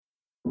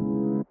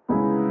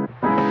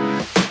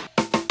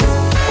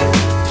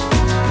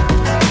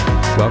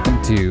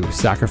Welcome to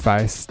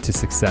Sacrifice to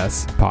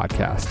Success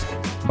podcast.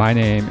 My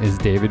name is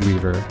David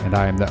Weaver, and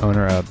I am the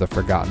owner of the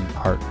Forgotten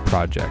Art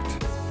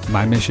Project.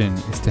 My mission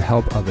is to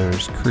help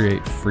others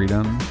create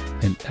freedom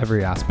in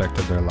every aspect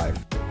of their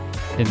life.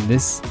 In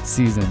this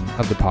season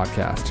of the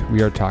podcast,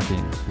 we are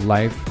talking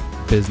life,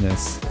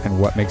 business, and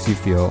what makes you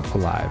feel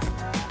alive.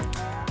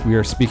 We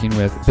are speaking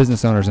with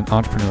business owners and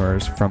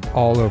entrepreneurs from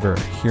all over,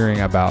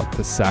 hearing about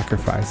the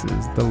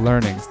sacrifices, the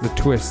learnings, the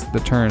twists, the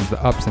turns,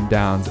 the ups and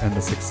downs, and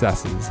the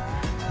successes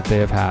that they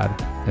have had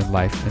in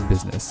life and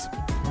business.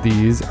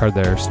 These are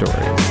their stories.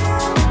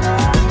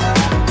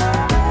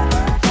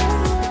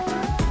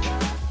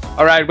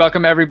 All right,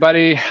 welcome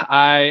everybody.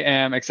 I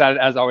am excited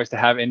as always to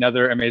have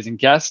another amazing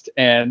guest.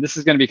 And this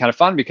is going to be kind of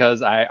fun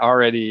because I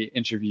already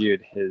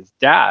interviewed his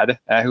dad,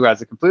 who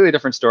has a completely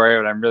different story,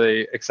 but I'm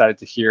really excited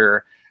to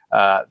hear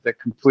the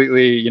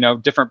completely,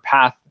 different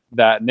path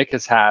that Nick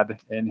has had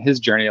in his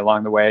journey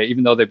along the way,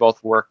 even though they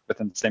both work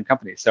within the same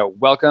company. So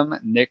welcome,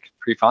 Nick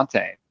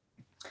Prefontaine.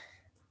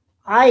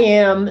 I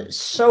am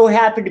so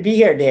happy to be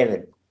here,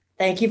 David.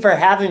 Thank you for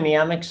having me.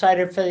 I'm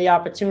excited for the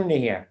opportunity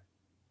here.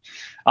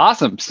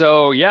 Awesome.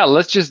 So yeah,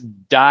 let's just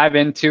dive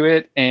into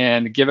it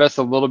and give us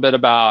a little bit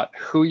about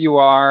who you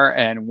are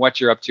and what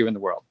you're up to in the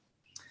world.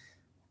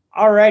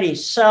 Alrighty.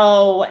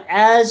 So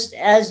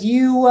as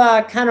you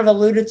kind of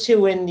alluded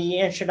to in the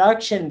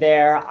introduction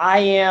there,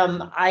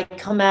 I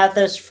come at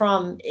this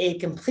from a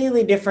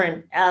completely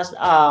different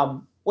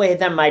way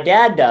than my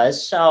dad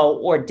does,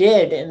 or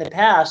did in the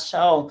past.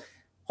 So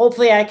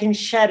hopefully I can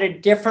shed a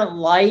different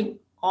light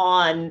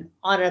on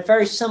a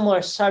very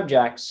similar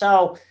subject.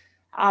 So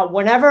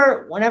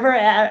whenever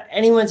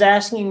anyone's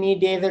asking me,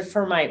 David,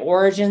 for my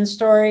origin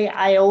story,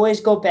 I always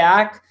go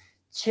back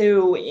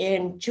to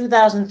in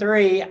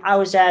 2003, I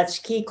was at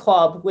ski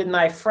club with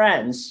my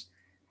friends.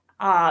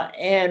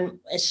 And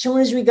as soon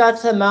as we got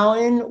to the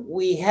mountain,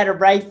 we headed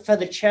right for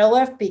the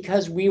chairlift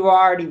because we were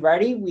already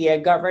ready. We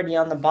had got ready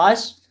on the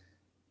bus.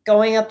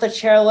 Going up the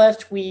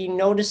chairlift, we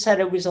noticed that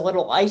it was a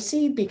little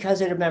icy because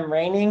it had been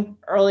raining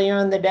earlier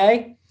in the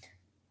day.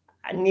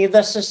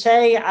 Needless to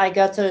say, I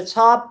got to the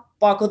top,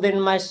 buckled in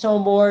my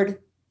snowboard,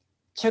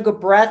 took a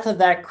breath of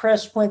that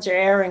crisp winter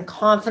air and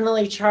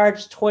confidently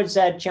charged towards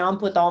that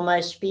jump with all my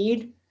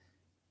speed.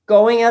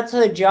 Going out to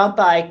the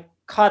jump, I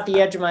caught the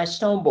edge of my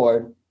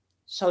snowboard,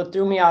 so it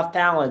threw me off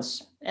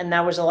balance, and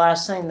that was the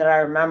last thing that I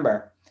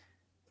remember.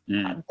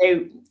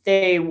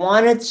 They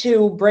wanted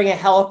to bring a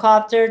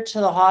helicopter to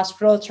the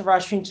hospital to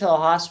rush me to the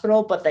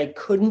hospital, but they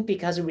couldn't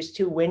because it was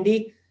too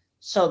windy,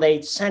 so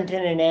they sent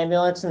in an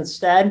ambulance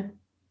instead.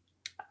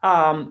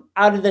 Out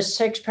of the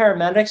 6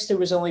 paramedics, there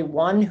was only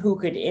one who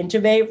could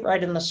intubate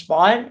right in the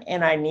spot,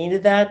 and I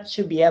needed that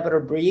to be able to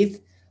breathe.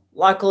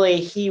 Luckily,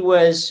 he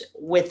was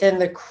within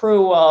the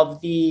crew of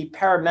the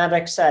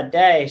paramedics that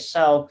day,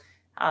 so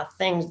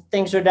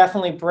things were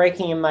definitely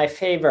breaking in my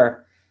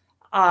favor.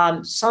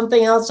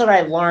 Something else that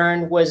I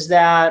learned was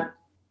that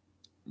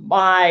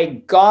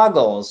my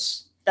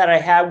goggles that I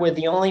had were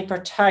the only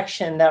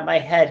protection that my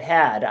head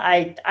had.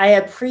 I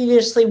had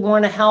previously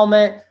worn a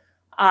helmet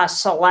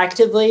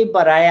selectively,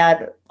 but I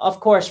had,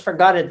 of course,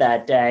 forgot it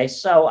that day.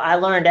 So I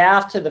learned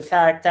after the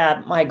fact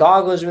that my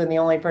goggles were the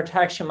only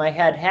protection my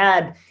head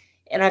had.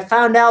 And I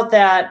found out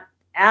that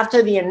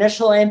after the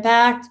initial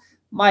impact,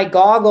 my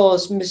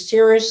goggles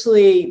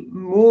mysteriously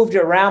moved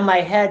around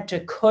my head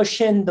to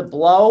cushion the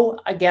blow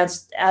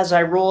against as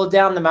I rolled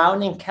down the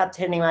mountain and kept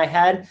hitting my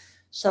head.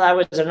 So that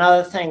was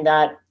another thing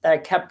that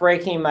kept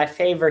breaking in my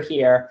favor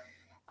here.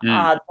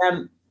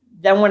 Then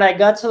when I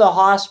got to the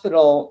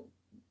hospital,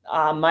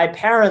 my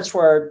parents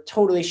were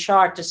totally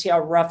shocked to see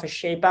how rough a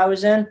shape I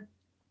was in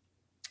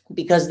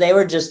because they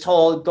were just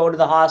told, go to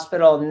the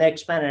hospital,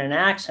 Nick's been in an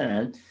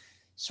accident.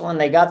 So when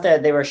they got there,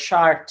 they were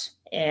shocked.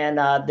 And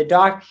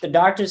the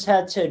doctors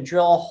had to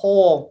drill a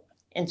hole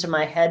into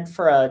my head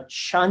for a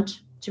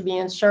shunt to be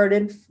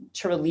inserted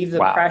to relieve the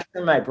pressure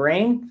in my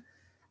brain.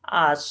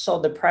 So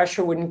the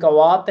pressure wouldn't go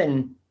up.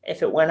 And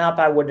if it went up,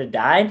 I would have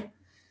died.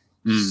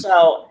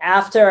 So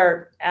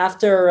after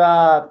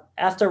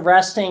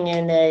resting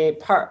in a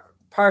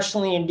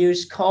partially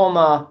induced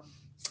coma,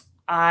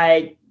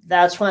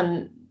 that's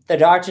when the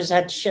doctors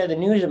had to share the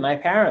news with my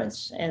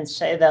parents and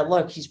say that,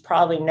 look, he's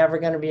probably never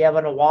going to be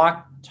able to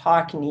walk,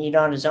 talk, and eat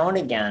on his own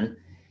again.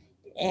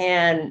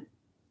 And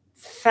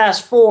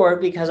fast forward,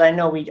 because I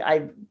know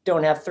I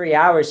don't have 3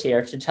 hours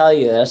here to tell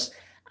you this.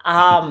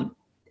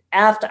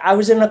 After I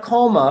was in a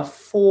coma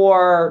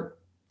for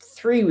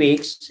 3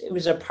 weeks, it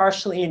was a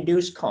partially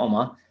induced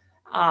coma.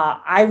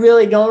 I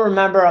really don't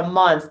remember a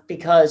month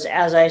because,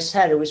 as I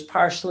said, it was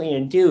partially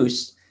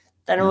induced.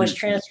 Then I was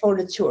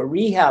transported to a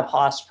rehab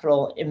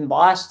hospital in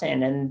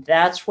Boston, and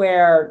that's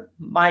where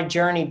my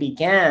journey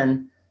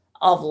began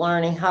of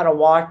learning how to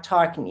walk,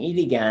 talk, and eat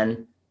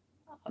again.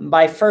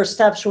 My first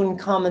steps wouldn't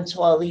come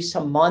until at least a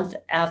month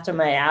after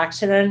my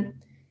accident.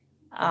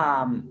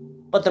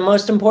 But the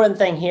most important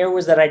thing here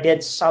was that I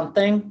did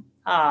something.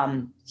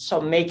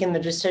 So making the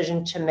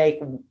decision to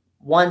make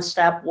one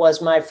step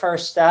was my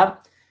first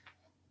step.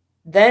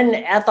 Then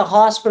at the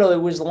hospital,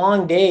 it was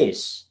long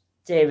days.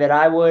 David,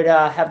 I would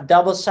have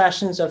double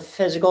sessions of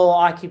physical,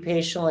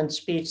 occupational, and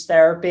speech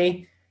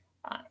therapy.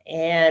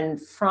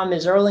 And from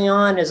as early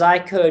on as I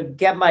could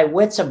get my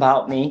wits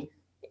about me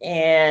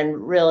and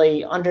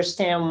really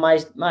understand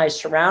my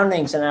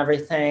surroundings and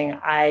everything,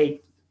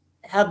 I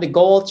had the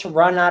goal to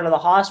run out of the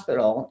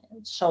hospital.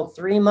 So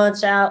 3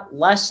 months out,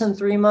 less than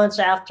 3 months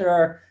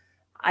after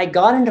I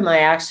got into my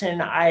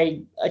accident,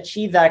 I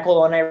achieved that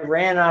goal and I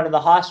ran out of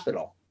the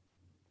hospital.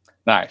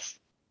 Nice.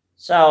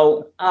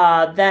 So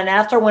then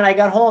after when I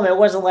got home, it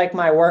wasn't like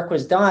my work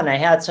was done. I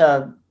had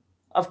to,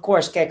 of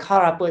course, get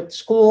caught up with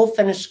school,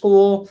 finish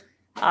school.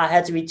 I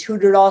had to be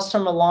tutored all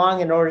summer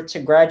long in order to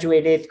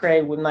graduate 8th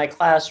grade with my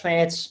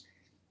classmates.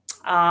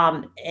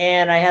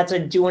 And I had to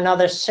do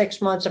another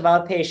 6 months of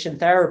outpatient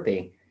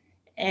therapy.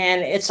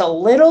 And it's a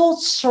little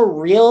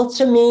surreal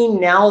to me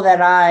now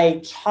that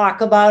I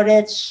talk about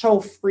it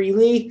so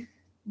freely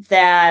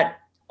that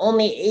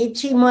only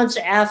 18 months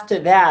after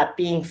that,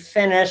 being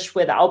finished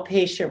with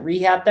outpatient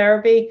rehab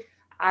therapy,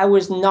 I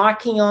was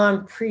knocking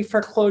on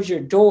pre-foreclosure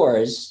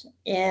doors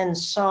in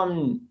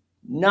some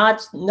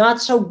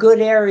not so good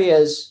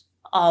areas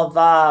of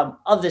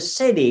the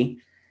city.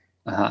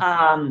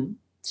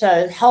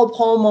 To help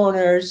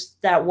homeowners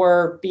that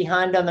were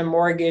behind on their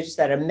mortgage,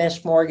 that had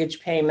missed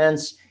mortgage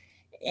payments.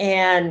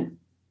 And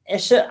I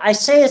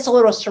say it's a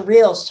little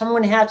surreal.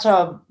 Someone had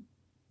to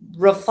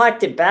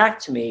reflect it back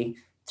to me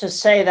to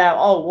say that,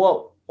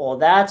 oh, well,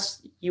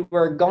 that's, you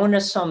were going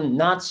to some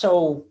not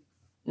so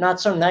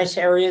nice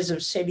areas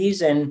of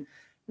cities and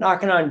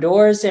knocking on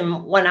doors.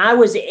 And when I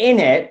was in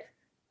it,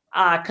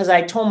 because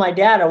I told my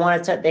dad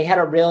they had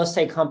a real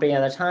estate company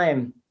at the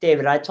time,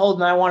 David. I told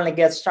him I wanted to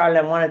get started.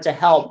 I wanted to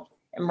help.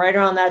 And right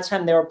around that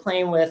time, they were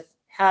playing with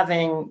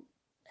having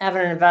an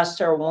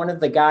investor, one of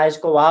the guys,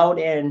 go out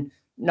and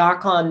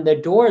knock on the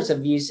doors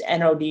of these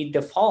NOD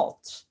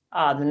defaults,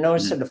 the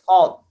notice of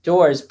default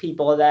doors,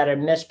 people that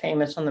had missed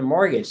payments on the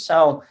mortgage.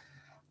 So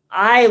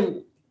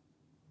they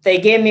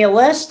gave me a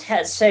list,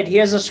 said,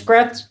 here's a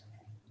script.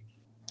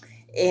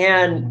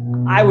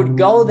 And I would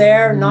go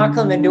there, knock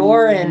on the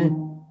door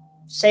and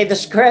say the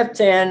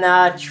script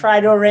and try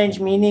to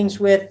arrange meetings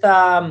with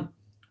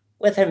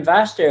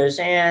investors.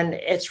 And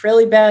it's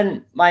really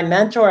been, my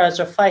mentor has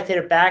reflected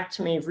it back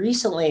to me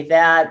recently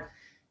that,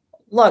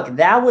 look,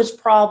 that was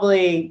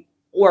probably,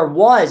 or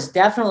was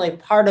definitely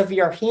part of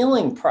your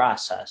healing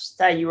process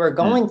that you were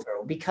going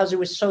through, because it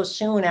was so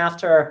soon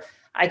after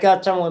I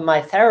got done with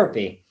my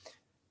therapy.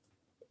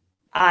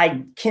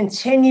 I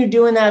continued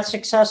doing that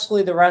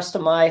successfully the rest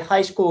of my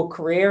high school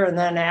career. And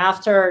then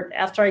after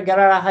I got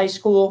out of high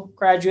school,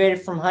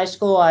 graduated from high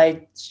school,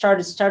 I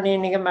started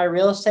studying to get my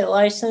real estate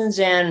license.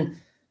 And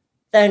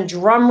then,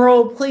 drum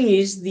roll,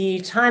 please,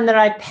 the time that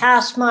I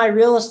passed my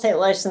real estate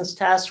license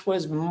test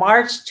was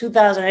March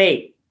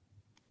 2008.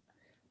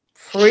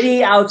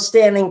 Pretty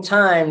outstanding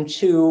time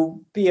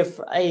to be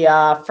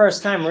a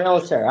first-time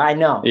realtor, I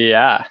know.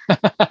 Yeah.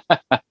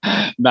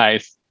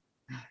 Nice.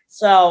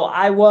 So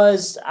I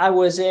was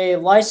a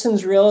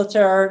licensed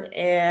realtor,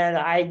 and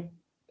I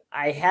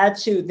had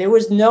to, there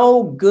was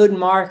no good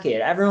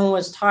market. Everyone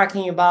was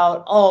talking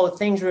about, oh,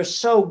 things were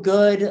so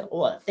good,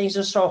 things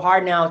are so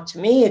hard now. To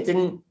me, it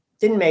didn't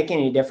make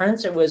any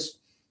difference.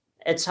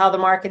 It's how the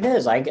market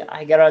is. I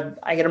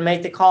gotta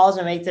make the calls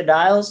and make the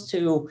dials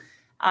to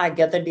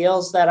get the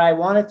deals that I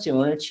wanted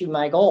to and achieve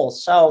my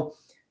goals. So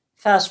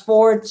fast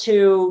forward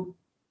to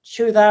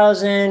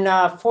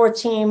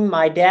 2014,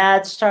 my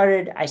dad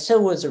started, I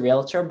still was a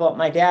realtor, but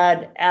my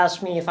dad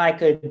asked me if I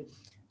could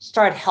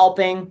start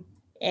helping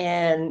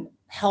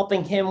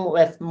him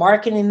with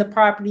marketing the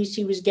properties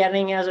he was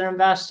getting as an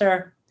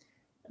investor.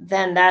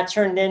 Then that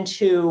turned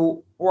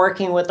into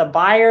working with the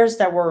buyers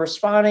that were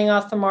responding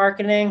off the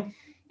marketing.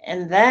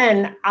 And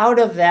then out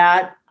of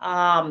that,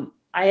 I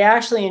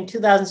actually in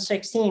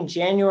 2016,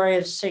 January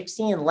of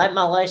 16, let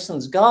my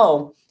license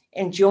go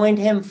and joined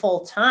him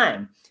full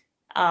time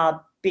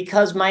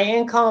because my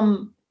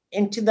income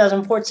in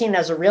 2014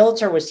 as a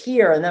realtor was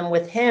here. And then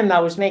with him, I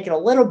was making a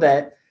little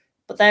bit.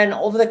 But then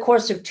over the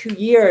course of 2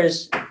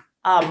 years,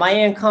 my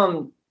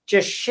income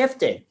just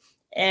shifted.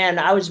 And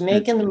I was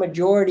making the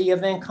majority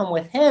of income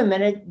with him,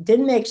 and it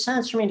didn't make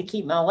sense for me to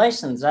keep my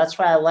license. That's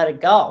why I let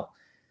it go.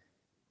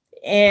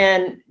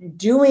 And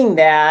doing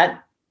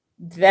that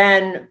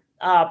then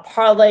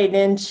parlayed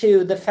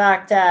into the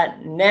fact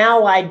that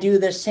now I do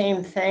the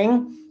same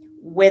thing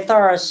with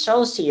our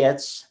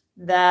associates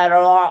that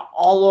are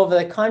all over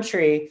the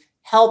country,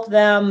 help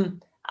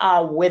them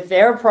with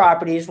their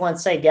properties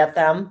once they get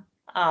them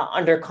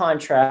under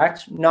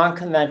contract,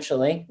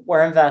 non-conventionally.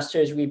 We're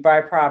investors. We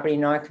buy property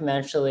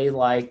non-conventionally,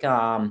 like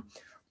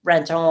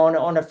rent-to-own,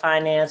 owner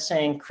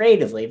financing,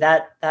 creatively,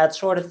 that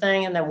sort of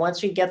thing. And then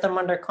once we get them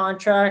under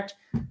contract,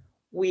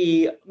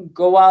 we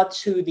go out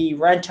to the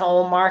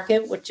rent-to-own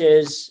market, which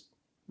is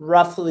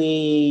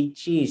roughly,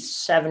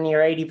 70 or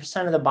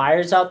 80% of the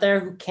buyers out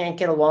there who can't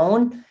get a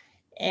loan.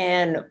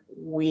 And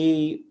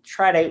we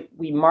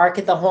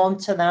market the home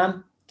to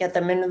them, get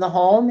them into the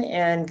home,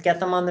 and get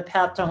them on the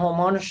path to home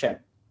ownership.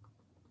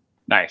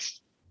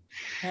 Nice.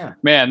 Yeah.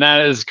 Man,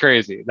 that is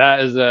crazy. That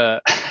is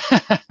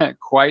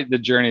quite the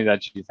journey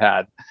that you've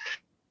had.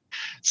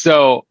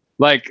 So,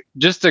 like,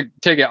 just to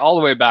take it all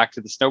the way back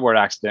to the snowboard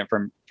accident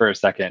for a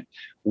second,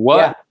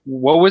 Yeah.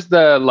 what was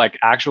the like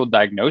actual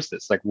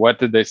diagnosis? Like, what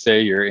did they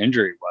say your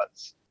injury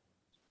was?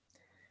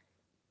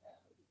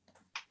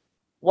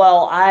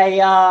 Well,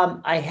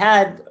 I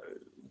had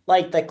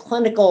like the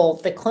clinical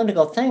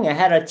thing. I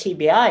had a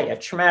TBI, a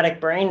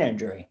traumatic brain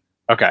injury.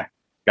 Okay,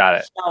 got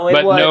it. So it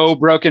But was no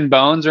broken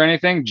bones or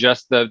anything,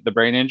 just the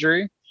brain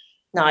injury?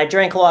 no, I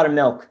drank a lot of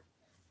milk.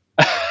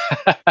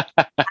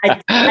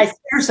 I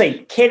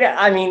seriously, kid.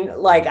 I mean,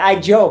 like I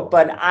joke,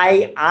 but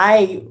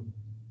I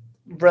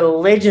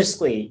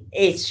religiously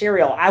ate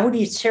cereal. I would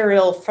eat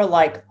cereal for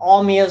like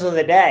all meals of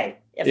the day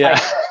if I Yeah.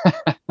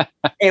 could.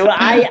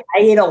 I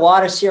ate a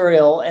lot of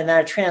cereal, and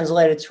that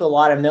translated to a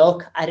lot of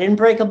milk. I didn't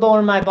break a bone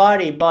in my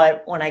body,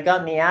 but when I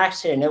got in the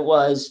accident, it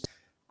was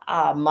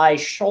my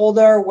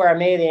shoulder where I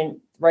made it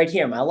right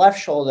here, my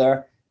left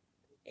shoulder,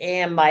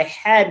 and my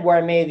head where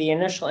I made the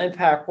initial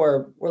impact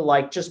were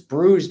like just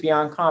bruised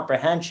beyond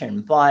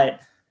comprehension. But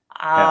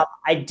Yeah.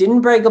 I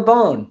didn't break a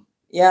bone.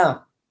 Yeah.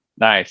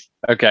 Nice.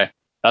 Okay.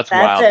 That's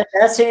wild.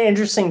 That's an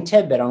interesting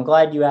tidbit. I'm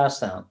glad you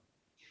asked that.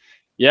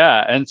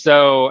 Yeah. And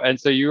so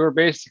you were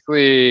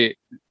basically,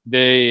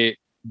 they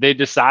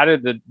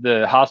decided that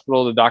the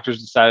hospital, the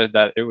doctors decided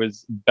that it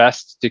was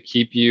best to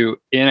keep you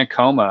in a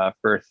coma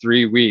for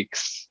 3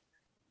 weeks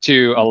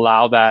to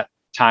allow that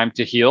time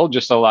to heal,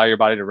 just to allow your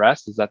body to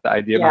rest. Is that the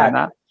idea behind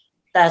that?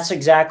 That's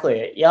exactly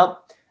it. Yep.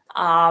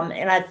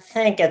 And I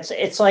think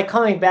it's like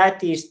coming back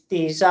these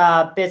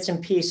bits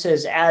and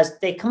pieces as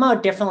they come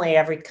out differently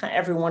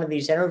every one of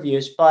these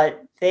interviews,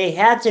 but they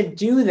had to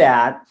do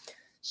that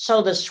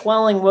so the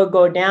swelling would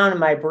go down in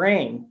my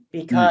brain,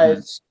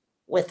 because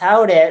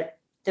without it,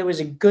 there was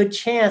a good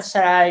chance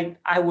that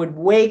I would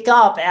wake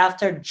up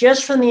after,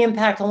 just from the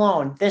impact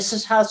alone. This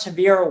is how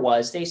severe it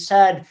was. They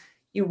said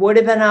you would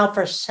have been out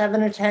for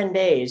 7 to 10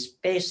 days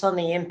based on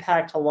the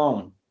impact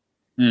alone.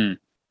 Mm.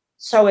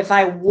 So if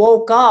I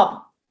woke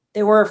up,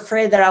 they were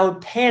afraid that I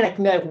would panic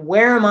and be like,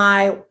 where am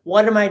I?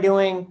 What am I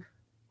doing?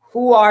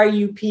 Who are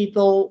you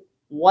people?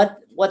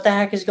 What the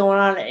heck is going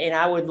on? And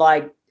I would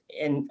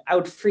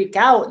freak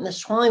out, and the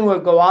swelling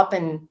would go up,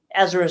 and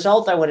as a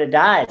result, I would have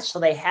died. So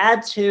they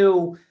had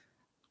to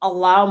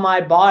allow my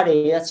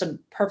body, that's a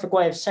perfect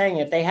way of saying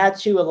it, they had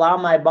to allow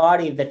my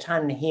body the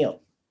time to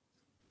heal.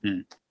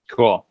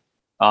 Cool.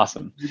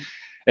 Awesome.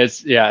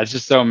 It's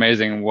just so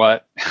amazing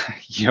what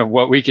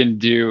what we can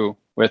do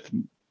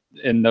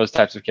in those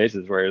types of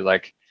cases where you're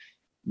like,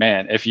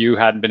 man, if they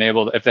hadn't been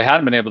able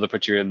to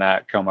put you in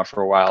that coma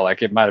for a while,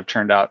 like it might have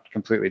turned out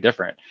completely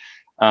different.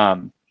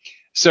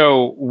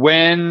 So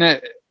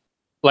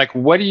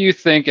what do you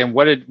think, and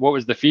what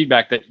was the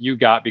feedback that you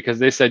got? Because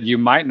they said you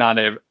might not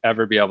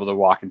ever be able to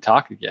walk and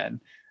talk again.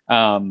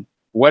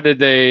 What did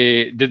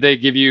they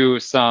give you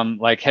some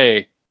like,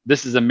 hey,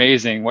 this is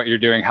amazing what you're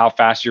doing, how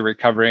fast you're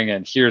recovering,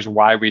 and here's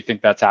why we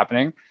think that's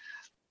happening?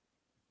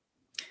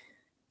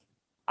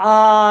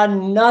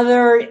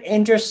 Another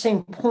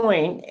interesting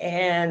point,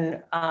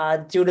 and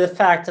due to the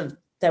fact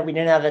that we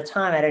didn't have the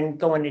time, I didn't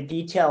go into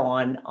detail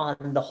on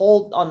the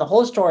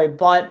whole story.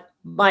 But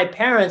my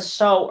parents,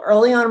 so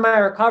early on in my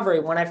recovery,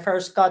 when I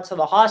first got to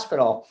the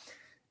hospital,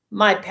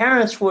 my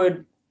parents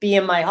would be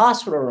in my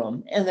hospital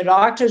room, and the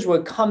doctors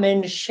would come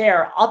in to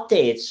share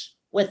updates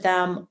with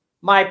them,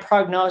 my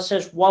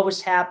prognosis, what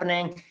was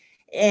happening.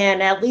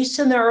 And at least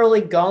in the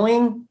early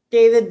going,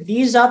 David,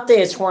 these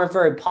updates weren't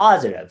very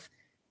positive.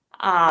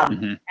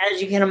 As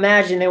you can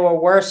imagine, they were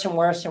worse and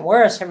worse and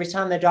worse every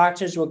time the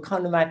doctors would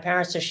come to my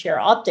parents to share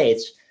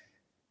updates.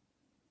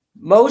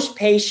 Most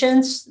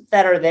patients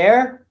that are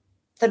there,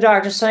 the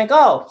doctor's think,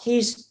 oh,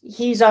 he's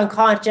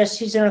unconscious,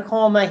 he's in a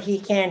coma, he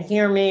can't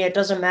hear me. It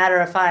doesn't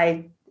matter if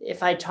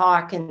I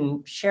talk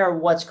and share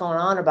what's going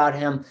on about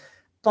him.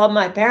 But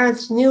my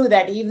parents knew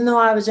that even though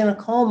I was in a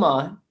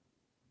coma,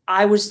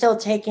 I was still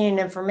taking in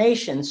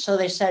information. So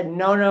they said,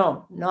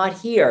 no, not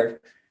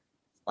here.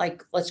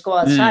 Like, let's go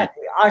outside.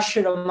 They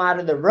ushered them out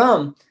of the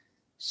room.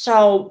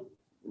 So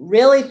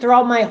really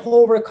throughout my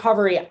whole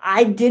recovery,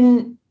 I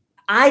didn't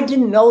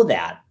know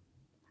that.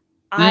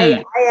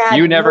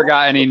 You never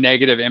got any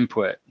negative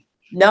input.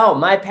 No,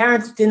 my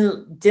parents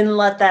didn't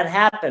let that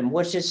happen,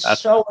 which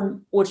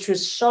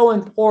was so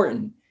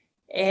important.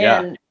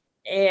 And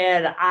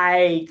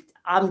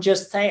I'm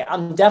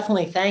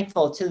definitely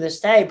thankful to this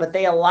day, but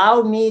that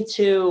allowed me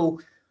to,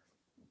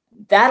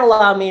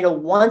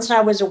 once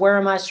I was aware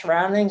of my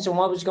surroundings and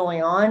what was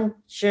going on,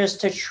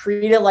 just to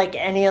treat it like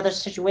any other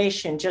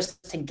situation,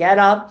 just to get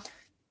up,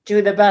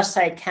 do the best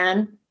I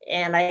can.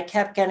 And I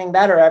kept getting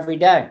better every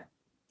day.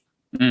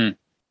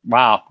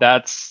 Wow.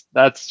 That's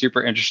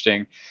super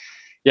interesting.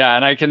 Yeah.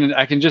 And I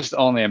can just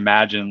only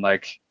imagine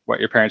like what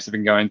your parents have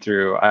been going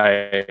through.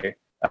 I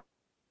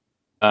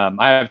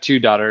have 2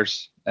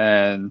 daughters,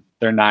 and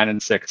they're 9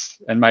 and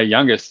 6. And my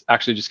youngest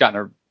actually just got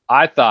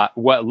I thought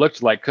what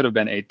looked like could have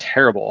been a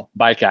terrible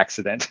bike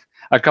accident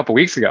a couple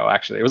weeks ago.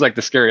 Actually, it was like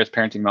the scariest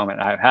parenting moment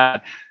I've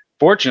had.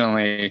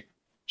 Fortunately,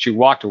 she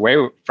walked away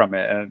from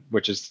it,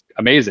 which is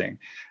amazing.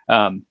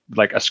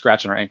 Like a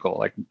scratch on her ankle,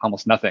 like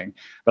almost nothing.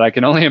 But I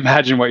can only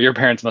imagine what your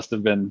parents must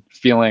have been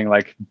feeling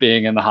like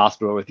being in the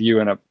hospital with you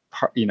in a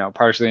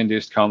partially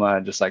induced coma,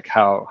 and just like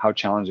how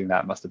challenging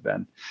that must have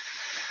been.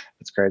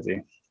 It's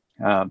crazy.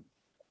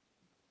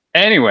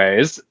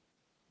 Anyways,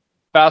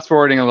 fast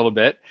forwarding a little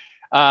bit,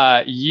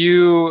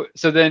 you're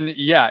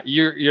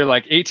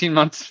like 18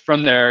 months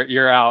from there,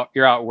 you're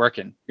out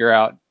working, you're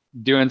out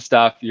doing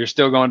stuff, you're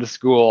still going to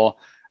school.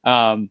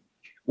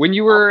 When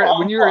you were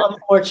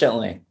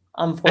unfortunately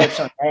I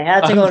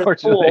had to go to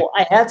school.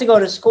 I had to go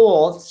to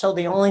school, so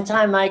the only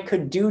time I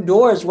could do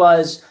doors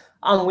was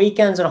on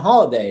weekends and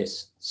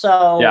holidays.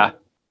 So yeah,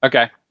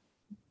 okay,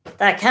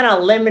 that kind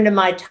of limited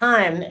my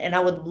time, and I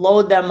would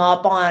load them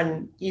up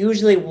on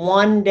usually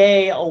one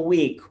day a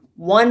week,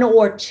 one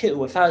or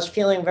two. If I was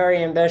feeling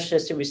very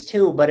ambitious, it was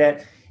two, but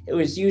it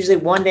was usually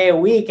one day a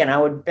week, and I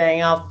would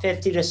bang out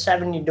 50 to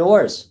 70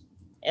 doors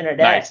in a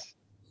day.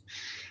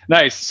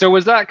 Nice. So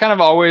was that kind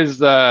of always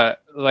the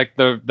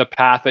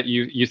path that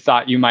you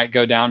thought you might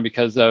go down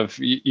because of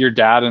your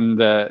dad and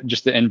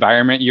the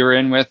environment you were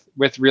in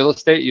with real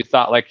estate? You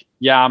thought like,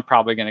 yeah, I'm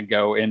probably going to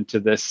go into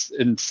this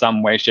in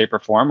some way, shape, or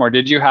form, or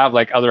did you have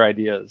like other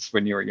ideas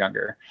when you were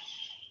younger?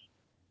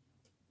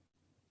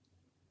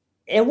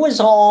 It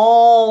was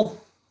all,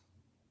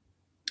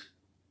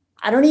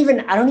 I don't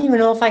even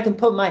know if I can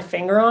put my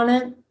finger on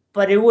it,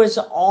 but it was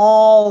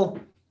all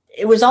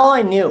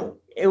I knew.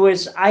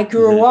 I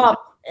grew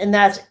up, and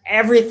that's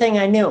everything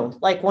I knew.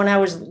 Like when I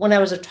was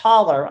a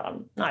toddler,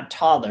 not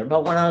toddler,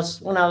 but when I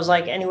was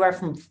like anywhere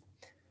from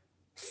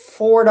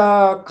 4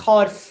 to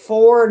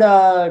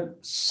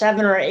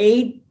 7 or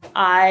 8,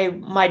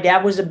 my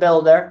dad was a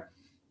builder.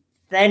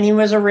 Then he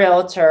was a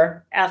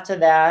realtor after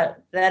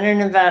that, then an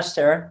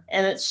investor.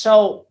 And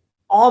so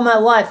all my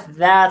life,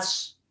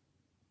 that's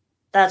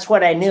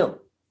what I knew.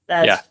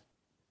 That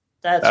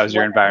was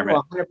your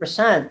environment.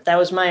 100%. That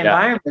was my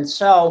environment.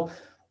 So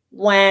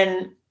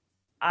when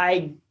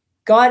I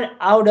got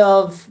out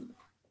of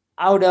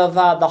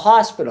the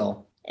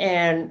hospital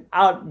and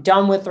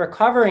done with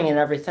recovering and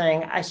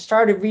everything, I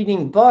started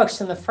reading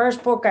books. And the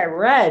first book I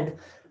read,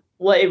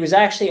 it was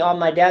actually on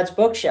my dad's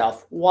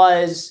bookshelf,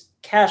 was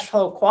Cash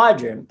Flow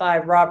Quadrant by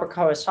Robert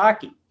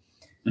Kiyosaki.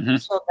 Mm-hmm.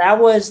 So that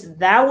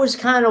was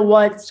kind of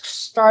what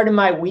started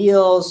my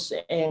wheels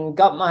and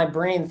got my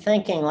brain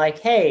thinking like,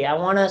 hey,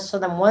 so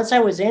then once I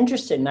was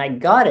interested and I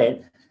got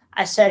it,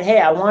 I said, hey,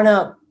 I want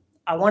to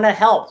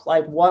help.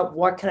 Like,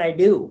 what can I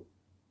do?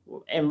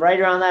 And right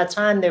around that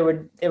time, they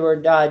were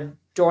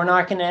door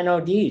knocking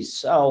NODs.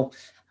 So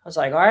I was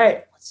like, all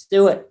right, let's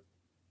do it.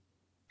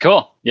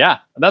 Cool. Yeah,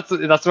 that's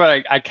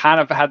what I kind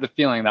of had the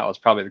feeling that was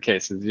probably the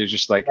case. You're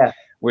just like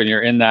when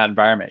you're in that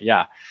environment.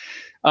 Yeah.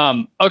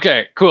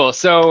 Okay, cool.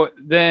 So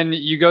then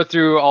you go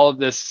through all of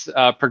this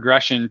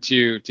progression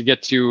to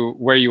get to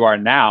where you are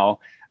now.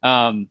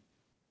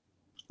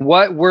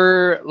 What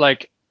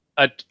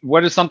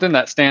is something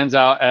that stands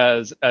out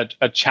as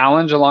a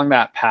challenge along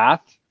that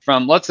path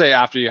from, let's say,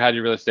 after you had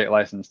your real estate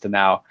license to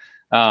now,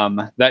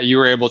 that you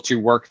were able to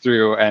work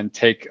through and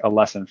take a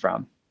lesson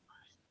from?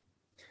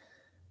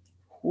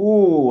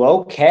 Ooh,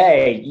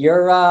 okay.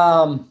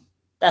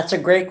 That's a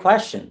great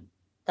question.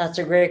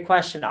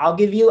 I'll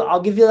give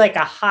you like a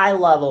high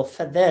level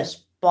for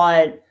this,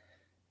 but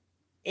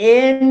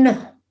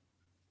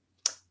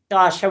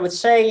I would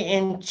say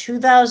in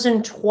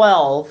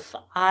 2012,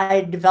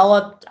 I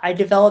developed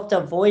a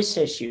voice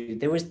issue.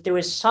 There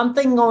was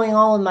something going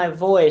on with my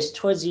voice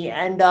towards the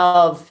end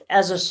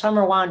as the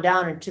summer wound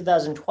down in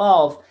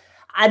 2012.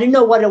 I didn't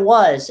know what it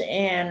was.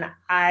 And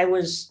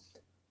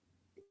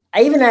I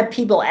even had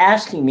people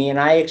asking me, and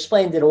I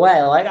explained it away.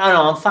 Like, oh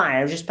no, I'm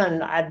fine.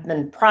 I've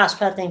been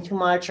prospecting too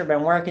much or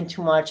been working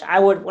too much.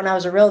 When I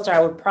was a realtor, I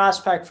would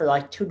prospect for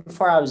like 2 to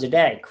 4 hours a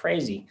day.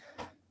 Crazy.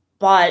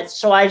 But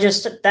so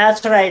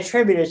that's what I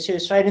attributed to.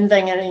 So I didn't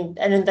think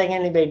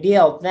any big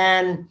deal.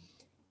 Then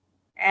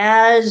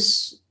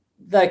as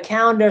the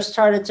calendar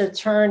started to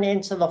turn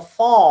into the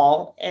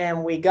fall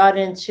and we got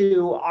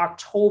into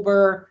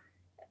October,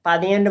 by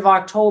the end of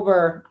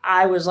October,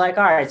 I was like,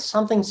 all right,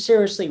 something's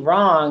seriously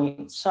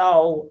wrong.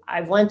 So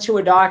I went to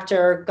a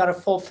doctor, got a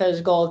full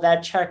physical,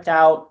 that checked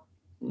out.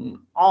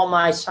 All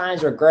my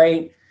signs were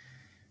great.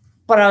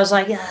 But I was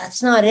like, yeah,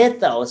 that's not it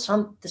though.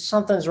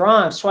 Something's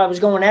wrong. So I was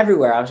going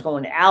everywhere. I was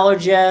going to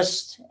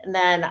allergist. And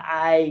then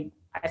I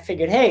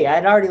figured, hey,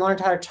 I'd already learned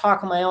how to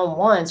talk on my own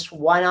once.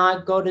 Why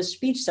not go to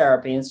speech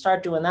therapy and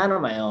start doing that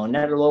on my own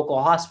at a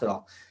local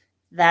hospital?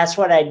 That's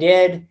what I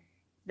did.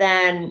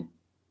 Then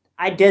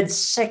I did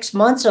 6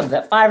 months of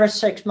that, 5 or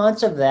 6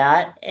 months of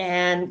that.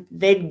 And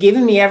they'd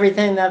given me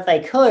everything that they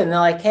could. And they're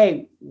like,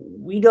 hey,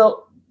 we've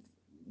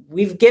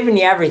given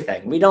you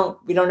everything. We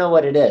don't know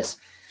what it is.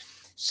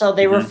 So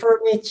they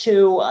referred me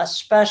to a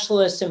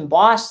specialist in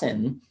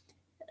Boston,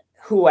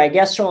 who I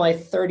guess are only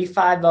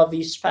 35 of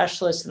these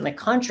specialists in the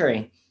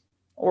country,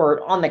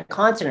 or on the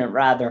continent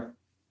rather.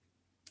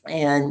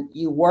 And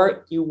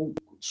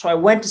so I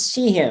went to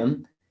see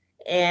him,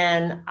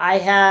 and I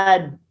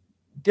had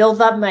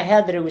built up in my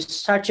head that it was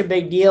such a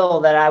big deal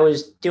that I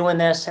was doing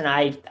this and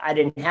I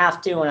didn't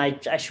have to, and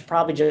I should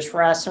probably just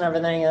rest and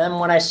everything. And then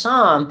when I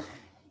saw him,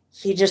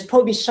 he just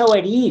put me so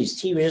at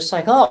ease. He was just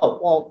like, oh,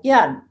 well,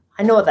 yeah,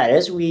 I know what that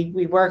is. We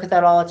work with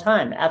that all the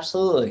time.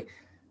 Absolutely.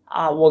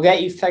 We'll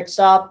get you fixed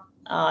up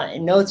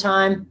in no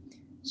time.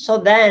 So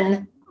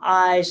then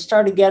I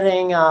started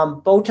getting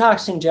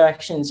Botox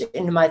injections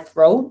into my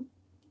throat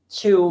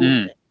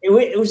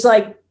it was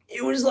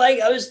like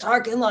I was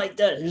talking like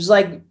this. It was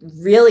like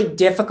really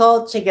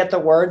difficult to get the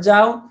words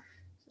out.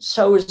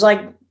 So it was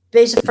like,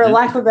 basically, for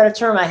lack of a better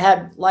term, I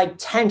had like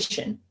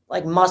tension,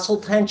 like muscle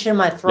tension in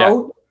my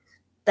throat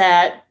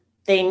that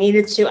I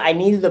needed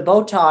the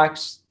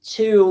Botox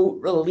to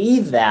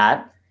relieve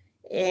that.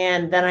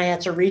 And then I had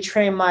to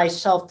retrain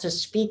myself to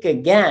speak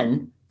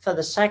again for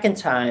the second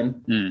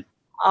time.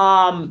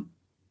 I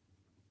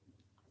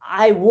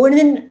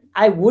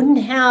wouldn't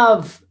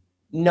have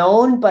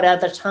known, but at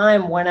the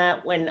time when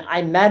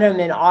I met him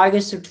in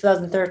August of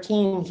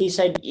 2013, he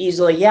said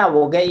easily, yeah,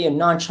 we'll get you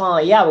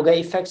nonchalantly. Yeah, we'll get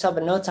you fixed up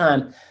in no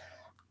time.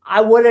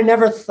 I would have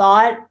never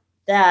thought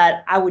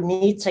that I would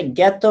need to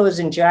get those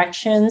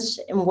injections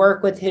and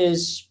work with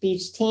his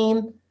speech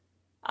team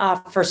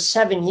for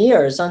 7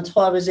 years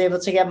until I was able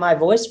to get my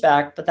voice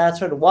back. But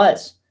that's what it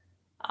was.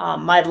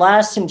 My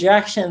last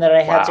injection that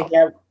I had to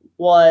get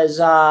was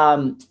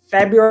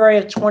February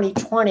of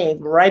 2020,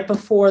 right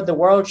before the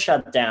world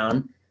shut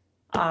down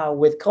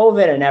with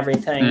COVID and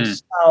everything.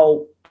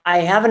 So I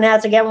haven't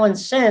had to get one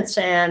since,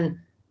 and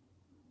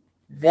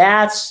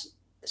that's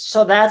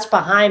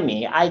behind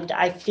me.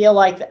 I feel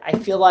like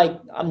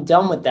I'm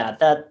done with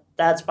that.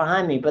 That's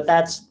behind me, but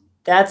that's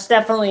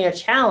definitely a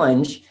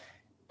challenge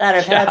that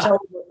I've had to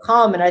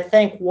overcome. And I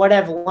think what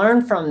I've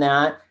learned from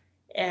that,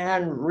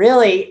 and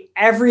really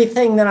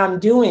everything that I'm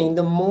doing,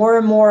 the more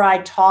and more I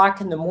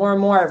talk and the more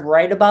and more I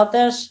write about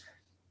this,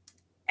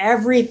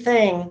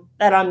 everything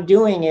that I'm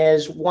doing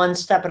is one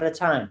step at a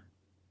time.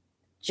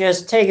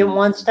 Just take it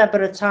one step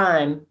at a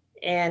time.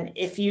 And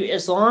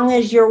as long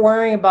as you're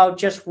worrying about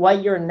just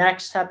what your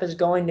next step is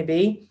going to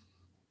be,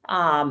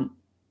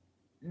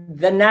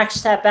 the next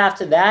step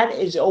after that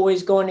is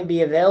always going to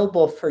be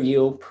available for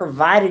you,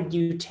 provided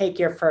you take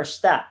your first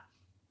step.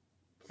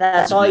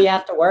 That's all you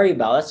have to worry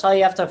about. That's all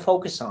you have to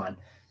focus on.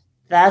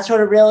 That's what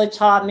it really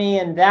taught me.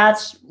 And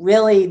that's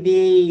really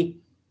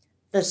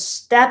the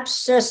step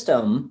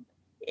system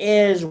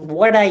is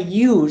what I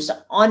use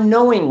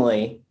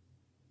unknowingly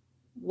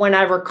when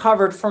I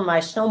recovered from my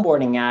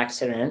snowboarding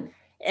accident.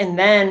 And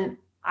then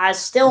I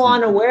still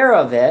unaware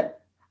of it.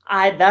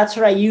 That's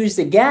what I used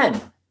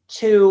again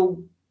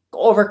to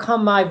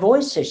overcome my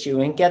voice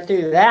issue and get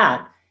through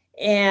that.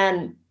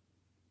 And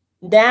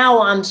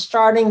now I'm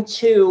starting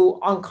to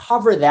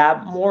uncover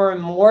that more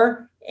and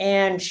more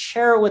and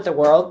share it with the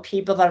world.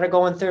 People that are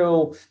going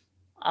through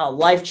a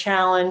life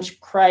challenge,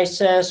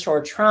 crisis,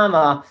 or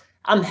trauma,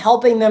 I'm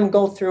helping them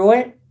go through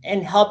it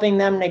and helping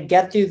them to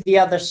get through the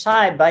other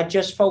side by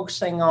just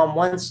focusing on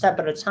one step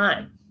at a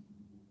time.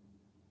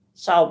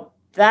 So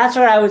that's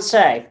what I would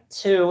say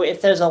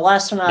if there's a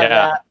lesson out of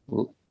that,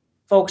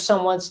 focus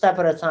on one step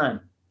at a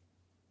time.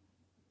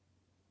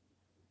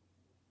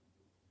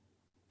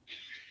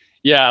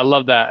 Yeah, I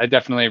love that. I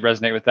definitely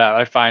resonate with that.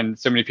 I find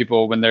so many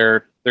people when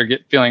they're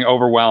feeling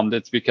overwhelmed,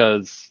 it's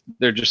because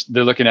they're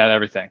looking at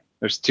everything.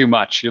 There's too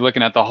much. You're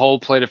looking at the whole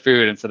plate of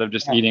food instead of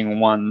just eating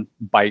one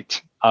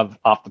bite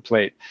off the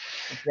plate.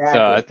 Exactly.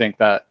 So I think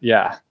that,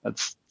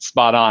 that's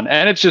spot on.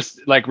 And it's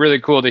just like really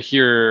cool to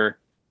hear,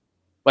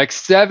 like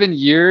 7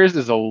 years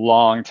is a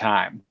long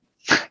time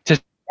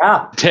to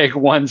take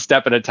one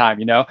step at a time,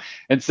 you know?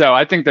 And so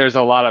I think there's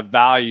a lot of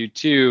value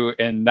too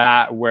in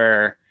that,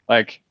 where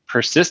like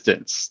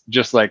persistence,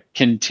 just like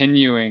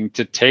continuing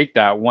to take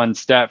that one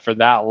step for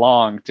that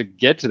long to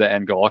get to the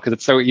end goal, because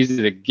it's so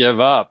easy to give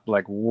up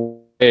like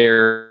way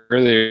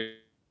earlier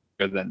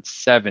than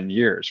 7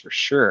 years for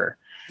sure.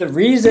 The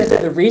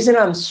reason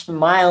I'm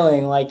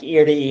smiling like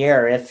ear to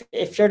ear,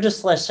 if you're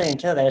just listening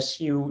to this,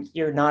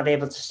 you're not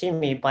able to see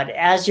me, but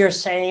as you're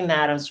saying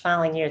that, I'm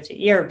smiling ear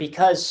to ear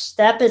because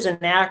STEP is an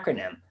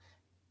acronym.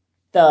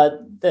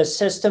 The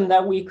system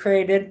that we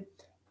created.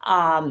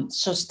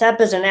 So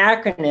STEP is an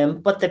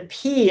acronym, but the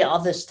P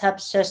of the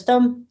STEP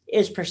system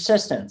is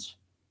persistence.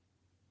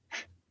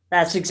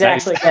 That's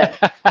exactly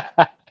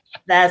it.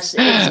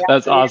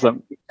 That's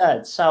awesome.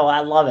 So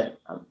I love it.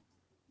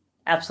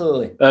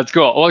 Absolutely. That's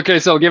cool. Well, okay,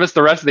 so give us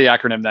the rest of the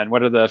acronym then.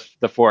 What are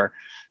the four?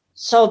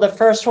 So the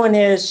first one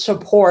is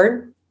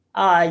support.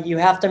 You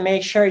have to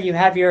make sure you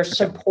have your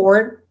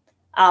support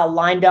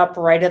lined up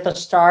right at the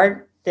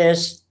start.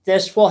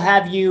 This will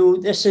have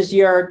you,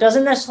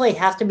 doesn't necessarily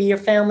have to be your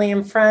family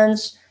and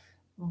friends,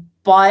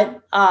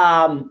 but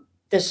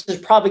this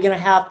is probably going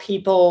to have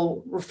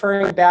people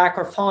referring back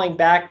or falling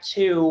back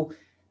to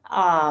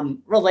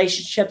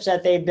relationships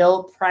that they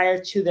built prior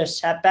to the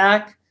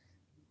setback.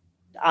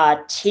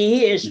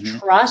 T is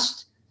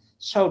trust.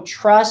 So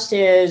trust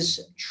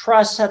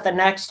that the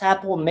next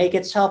step will make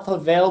itself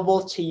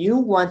available to you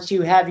once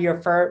you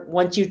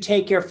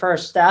take your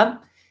first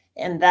step.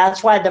 And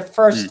that's why the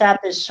first step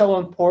is so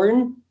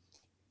important.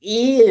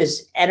 E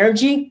is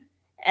energy.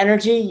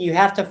 Energy, you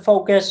have to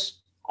focus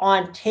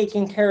on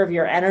taking care of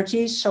your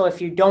energy. So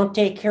if you don't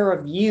take care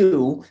of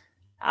you,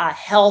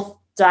 health,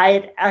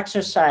 diet,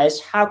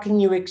 exercise, how can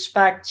you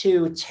expect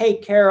to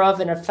take care of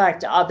and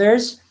affect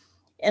others?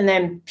 And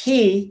then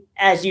P,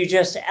 as you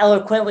just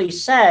eloquently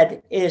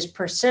said, is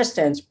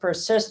persistence.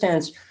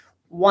 Persistence.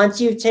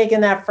 Once you've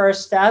taken that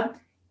first step,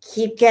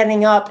 keep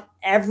getting up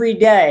every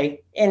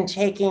day and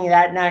taking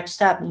that next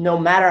step, no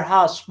matter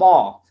how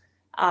small.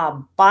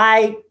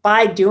 By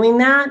doing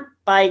that,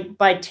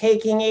 by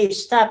taking a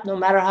step, no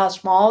matter how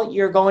small,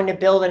 you're going to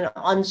build an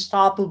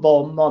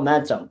unstoppable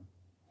momentum.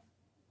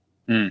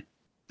 I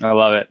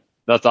love it.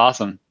 That's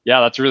awesome. Yeah,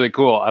 that's really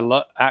cool.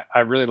 I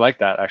really like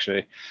that,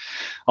 actually.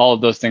 All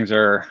of those things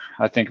are,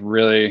 I think,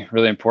 really,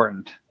 really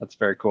important. That's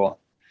very cool.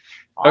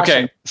 Awesome.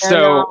 Okay.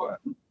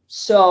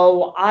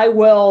 So I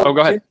will. Oh,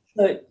 go ahead.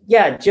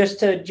 Just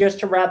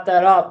to wrap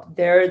that up,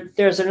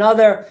 there's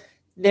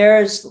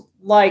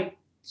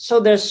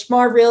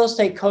Smart Real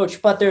Estate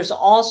Coach, but there's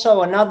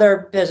also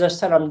another business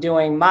that I'm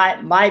doing.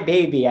 My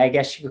baby, I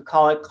guess you could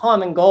call it,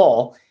 Common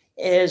Goal,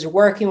 is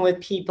working with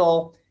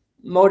people,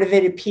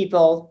 motivated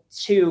people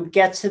to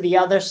get to the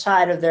other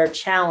side of their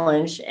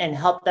challenge and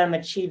help them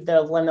achieve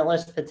their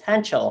limitless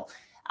potential.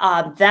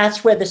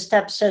 That's where the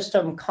STEP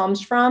system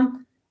comes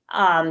from.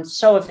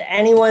 So if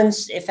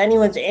anyone's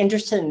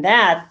interested in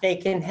that, they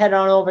can head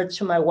on over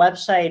to my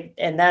website,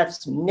 and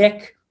that's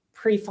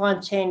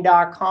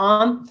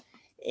nickprefontaine.com.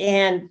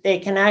 And they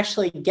can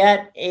actually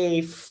get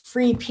a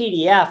free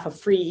PDF, a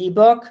free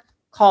ebook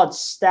called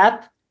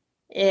Step,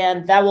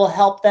 and that will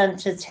help them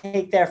to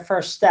take their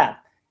first step.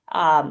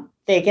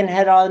 They can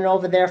head on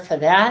over there for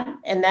that.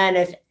 And then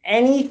if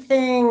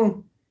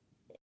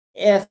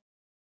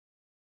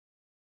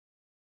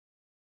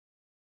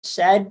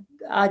said,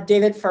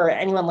 David, for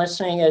anyone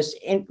listening, is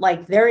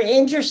they're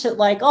interested,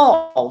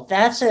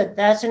 that's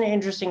an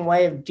interesting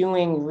way of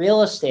doing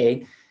real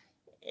estate.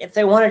 If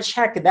they want to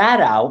check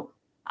that out,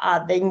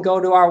 they can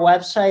go to our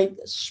website,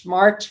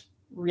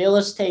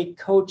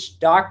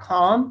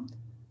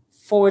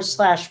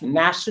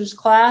 smartrealestatecoach.com/masters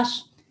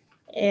class.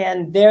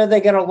 And there they're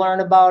going to learn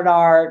about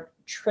our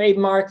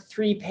trademark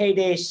 3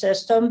 payday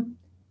system.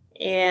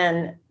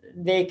 And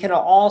they can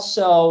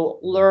also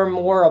learn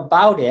more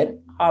about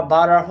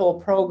our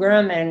whole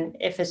program. And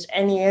if it's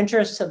any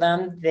interest to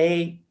them,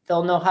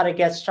 they'll know how to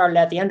get started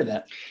at the end of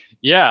it.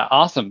 Yeah,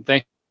 awesome.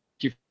 Thank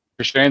you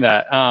for sharing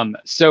that.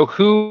 So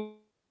who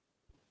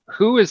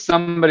is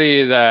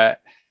somebody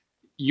that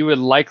you would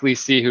likely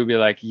see who'd be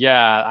like,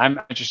 yeah, I'm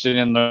interested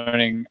in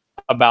learning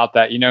about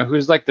that?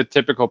 Who's like the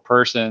typical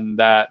person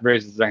that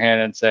raises their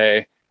hand and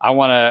say, I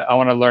want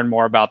to learn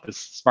more about this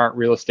Smart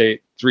Real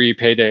Estate 3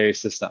 payday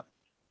system?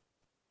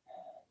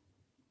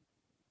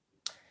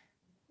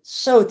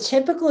 So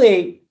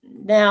typically,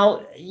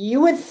 now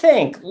you would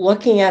think,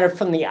 looking at it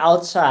from the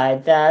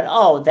outside, that,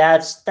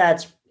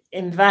 that's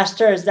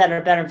investors that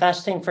have been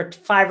investing for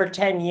 5 or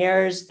 10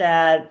 years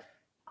that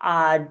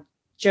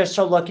just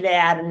are looking to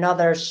add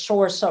another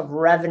source of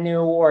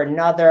revenue or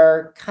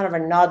another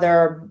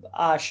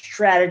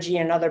strategy,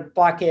 another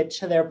bucket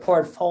to their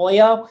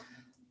portfolio.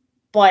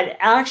 But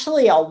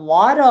actually, a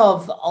lot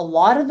of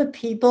the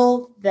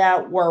people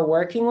that we're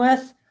working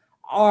with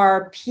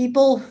are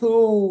people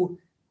who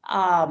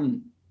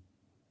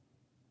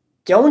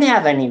don't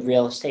have any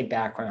real estate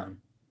background.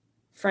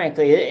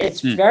 Frankly,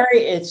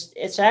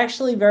 it's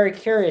actually very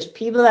curious.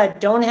 People that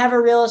don't have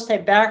a real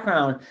estate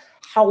background,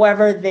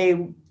 however,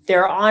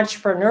 they're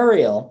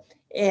entrepreneurial,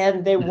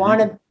 and they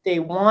want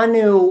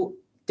to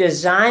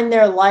design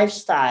their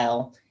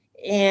lifestyle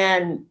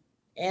and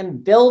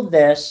build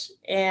this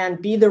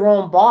and be their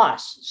own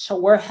boss. So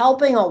we're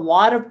helping a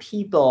lot of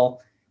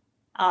people,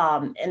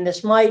 and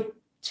this might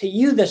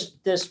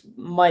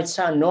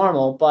sound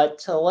normal, but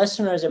to the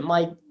listeners it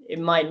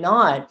might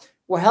not.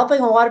 We're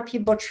helping a lot of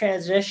people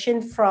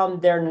transition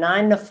from their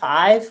 9 to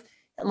 5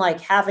 and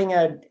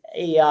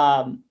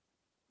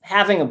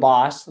having a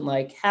boss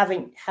and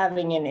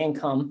having an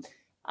income,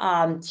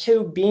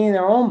 to being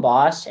their own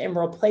boss and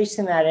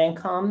replacing that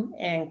income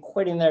and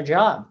quitting their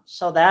job.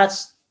 So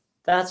that's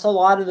a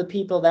lot of the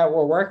people that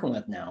we're working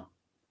with now.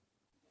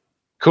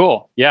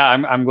 Cool. Yeah,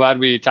 I'm glad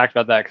we talked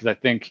about that, because I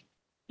think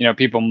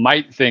people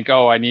might think,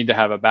 I need to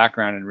have a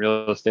background in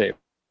real estate.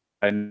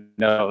 I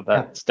know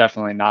that's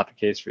definitely not the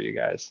case for you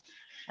guys.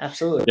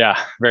 Absolutely.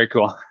 Yeah, very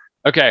cool.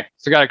 Okay,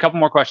 so got a couple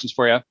more questions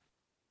for you.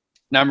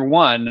 Number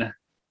one,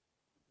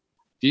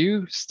 do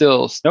you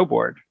still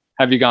snowboard?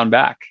 Have you gone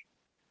back?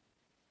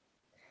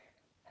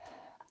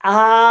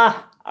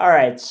 All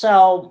right.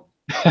 So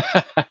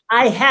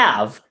I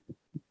have.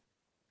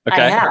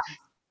 Okay. I have.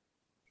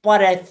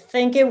 But I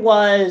think it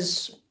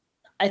was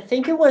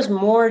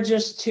more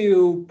just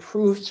to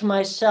prove to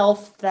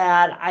myself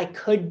that I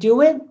could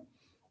do it,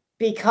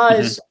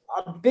 because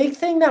a big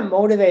thing that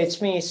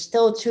motivates me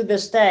still to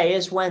this day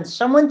is when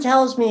someone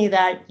tells me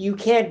that you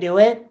can't do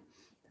it,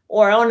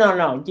 or, oh,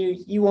 no,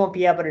 you won't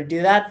be able to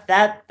do that.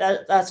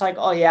 That's like,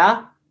 oh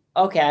yeah.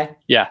 Okay.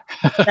 Yeah.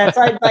 That's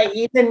like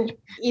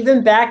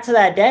even back to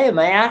that day of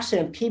my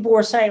accident, people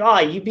were saying, "Oh,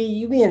 you'd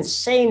be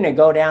insane to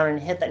go down and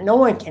hit that. No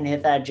one can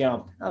hit that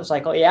jump." I was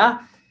like, "Oh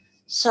yeah."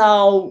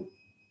 So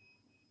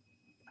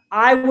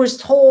I was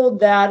told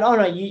that, "Oh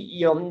no,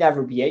 you'll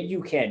never be it.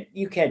 You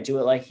can't do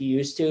it like you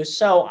used to."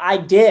 So I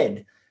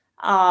did.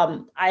 I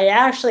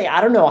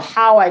don't know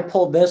how I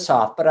pulled this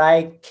off, but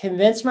I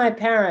convinced my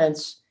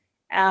parents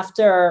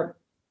after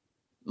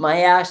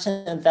my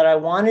accident that I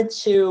wanted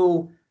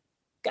to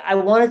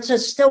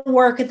still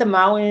work at the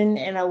mountain,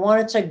 and I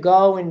wanted to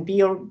go and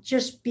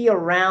just be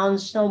around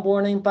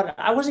snowboarding, but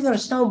I wasn't going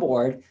to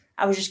snowboard.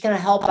 I was just going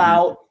to help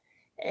out.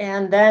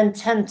 And then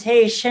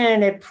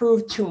temptation, it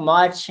proved too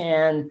much.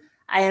 And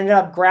I ended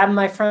up grabbing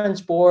my friend's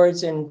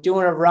boards and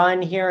doing a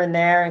run here and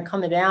there and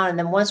coming down. And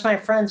then once my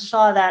friends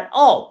saw that,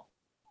 oh,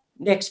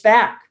 Nick's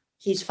back,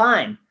 he's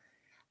fine.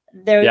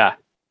 They Yeah.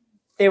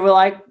 they were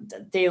like,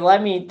 they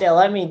let me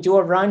do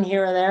a run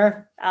here and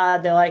there.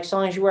 They're like, as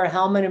long as you wear a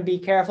helmet and be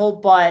careful.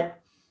 But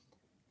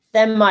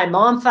then my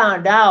mom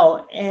found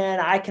out, and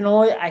I can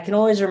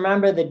always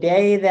remember the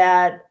day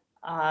that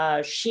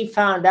she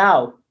found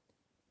out.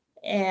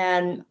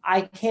 And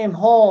I came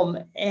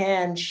home,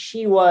 and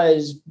she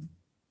was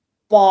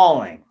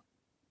bawling,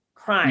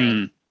 crying,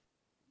 Mm.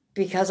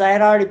 because I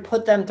had already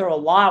put them through a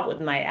lot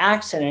with my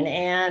accident.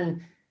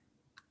 And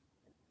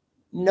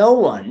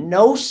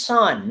no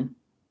son's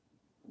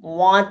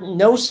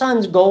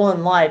goal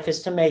in life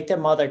is to make their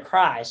mother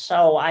cry.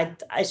 So I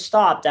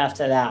stopped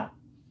after that.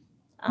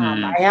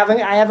 Mm. I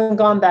haven't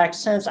gone back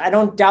since. I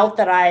don't doubt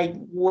that I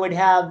wouldn't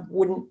have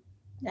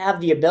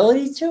the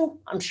ability to.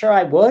 I'm sure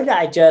I would.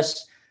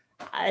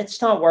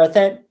 It's not worth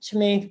it to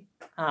me.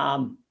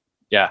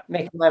 Yeah.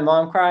 Making my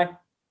mom cry,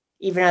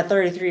 even at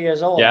 33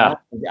 years old. Yeah.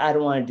 I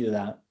don't want to do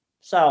that.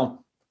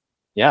 So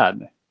Yeah.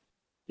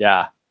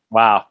 Yeah.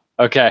 Wow.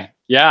 Okay.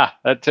 Yeah.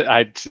 That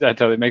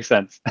totally makes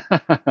sense.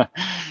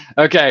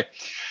 Okay.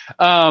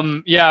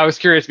 Yeah, I was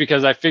curious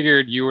because I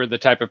figured you were the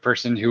type of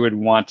person who would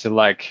want to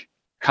like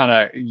kind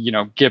of,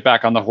 get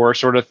back on the horse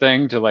sort of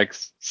thing to like,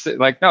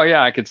 like, no,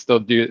 yeah, I could still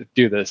do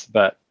this,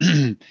 but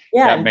yeah,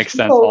 that and makes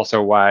sense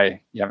also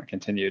why you haven't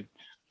continued.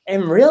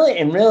 and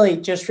really,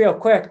 just real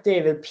quick,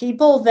 David,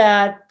 people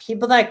that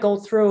go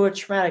through a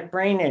traumatic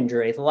brain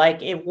injury,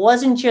 like, it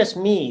wasn't just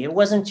me. It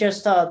wasn't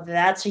just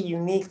that's a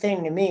unique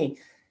thing to me.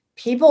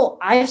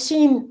 I've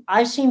seen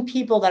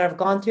people that have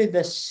gone through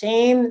the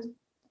same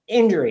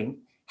injury,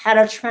 had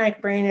a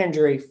traumatic brain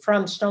injury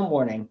from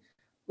snowboarding,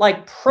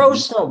 like pro Hmm.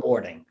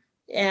 snowboarding.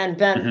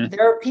 And Hmm.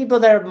 there are people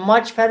that are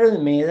much better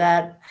than me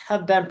that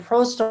have been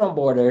pro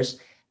snowboarders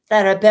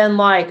that have been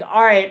like,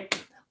 all right,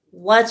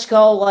 let's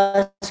go,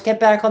 let's get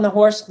back on the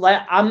horse.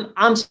 I'm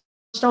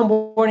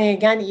snowboarding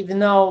again, even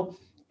though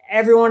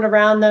everyone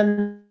around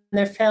them,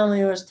 their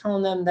family, was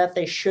telling them that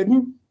they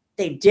shouldn't.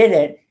 They did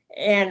it.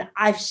 And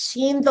I've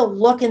seen the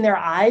look in their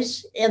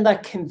eyes and the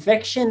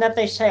conviction that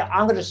they say,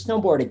 I'm going to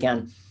snowboard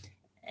again.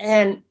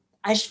 And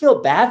I just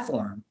feel bad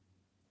for them.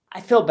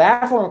 I feel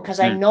bad for them because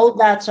I Mm.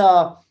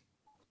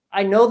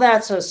 know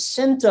that's a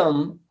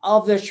symptom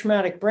of the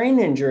traumatic brain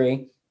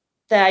injury,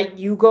 that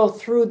you go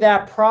through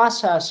that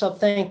process of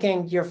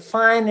thinking you're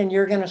fine and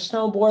you're going to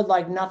snowboard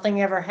like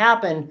nothing ever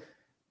happened,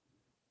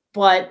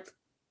 but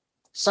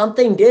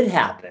something did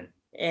happen,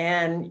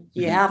 and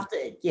you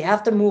Mhm.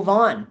 have to move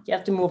on. You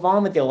have to move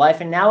on with your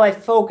life. And now I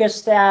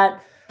focus that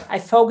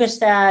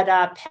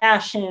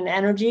passion and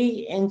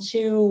energy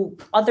into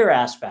other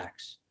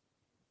aspects.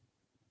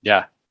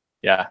 Yeah.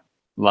 Yeah.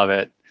 Love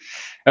it.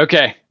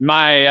 Okay.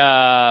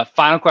 My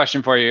final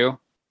question for you,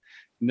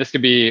 and this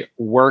could be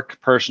work,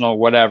 personal,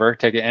 whatever,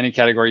 take it any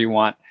category you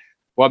want.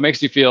 What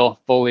makes you feel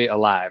fully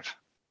alive?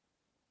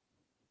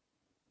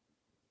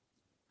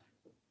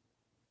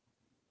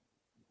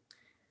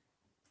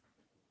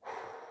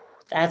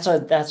 That's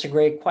a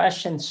great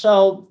question.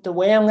 So the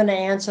way I'm going to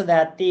answer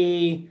that,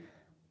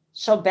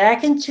 so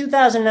back in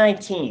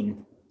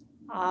 2019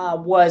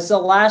 was the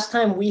last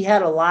time we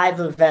had a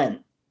live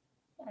event,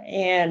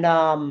 and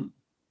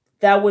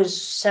that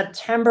was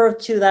September of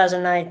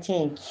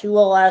 2019,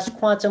 QLS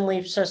Quantum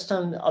Leap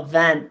System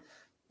event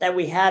that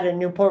we had in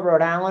Newport,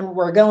 Rhode Island.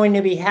 We're going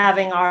to be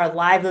having our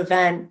live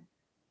event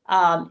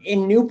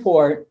in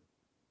Newport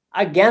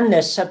again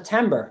this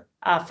September,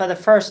 for the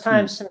first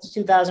time Hmm. since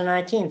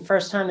 2019,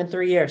 first time in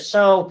 3 years.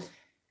 So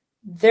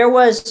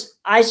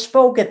I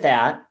spoke at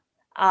that.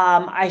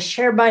 I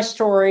shared my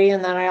story,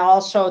 and then I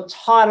also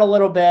taught a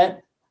little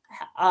bit,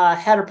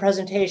 had a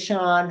presentation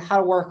on how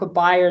to work with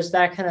buyers,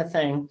 that kind of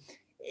thing.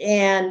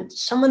 And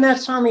someone that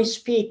saw me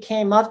speak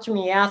came up to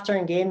me after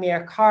and gave me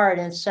a card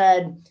and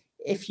said,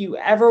 if you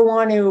ever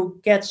want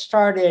to get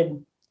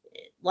started,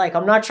 like,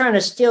 I'm not trying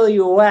to steal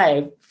you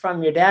away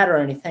from your dad or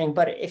anything,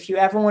 but if you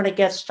ever want to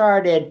get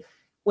started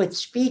with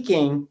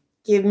speaking,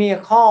 give me a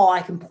call.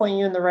 I can point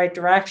you in the right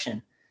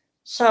direction.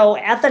 So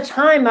at the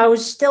time, I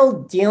was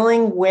still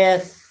dealing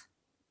with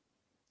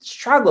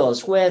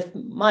struggles with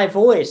my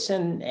voice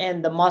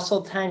and the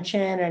muscle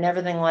tension and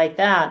everything like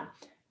that.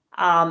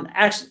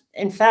 Actually,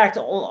 in fact,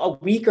 a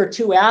week or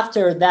two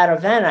after that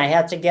event, I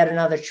had to get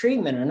another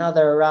treatment,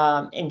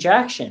 another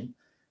injection.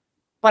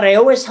 But I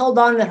always held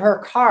on to her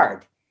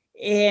card.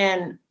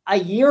 And a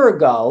year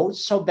ago,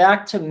 so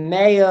back to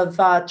May of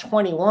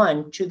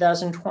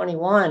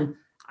 2021,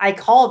 I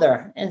called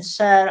her and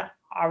said,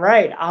 all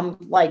right, I'm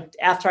like,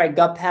 after I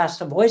got past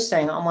the voice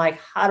thing, I'm like,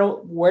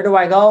 where do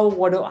I go?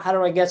 How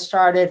do I get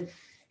started?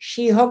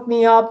 She hooked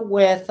me up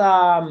with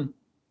one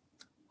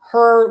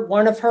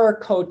of her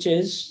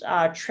coaches,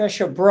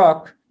 Trisha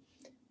Brook,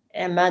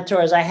 and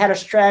mentors. I had a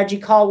strategy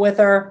call with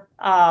her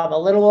a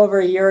little over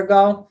a year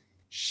ago.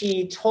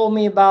 She told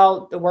me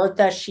about the work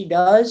that she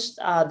does,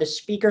 the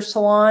Speaker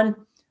Salon,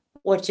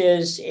 which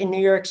is in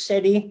New York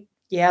City.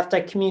 You have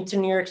to commute to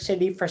New York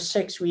City for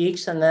 6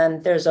 weeks, and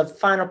then there's a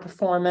final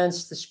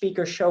performance, the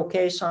speaker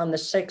showcase on the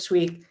 6th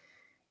week.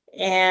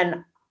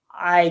 And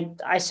I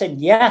said,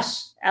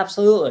 yes,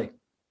 absolutely.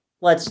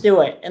 Let's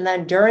do it. And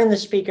then during the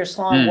Speaker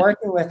Salon,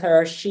 working with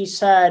her, she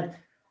said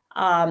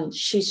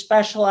she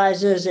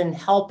specializes in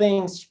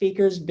helping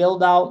speakers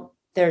build out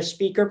their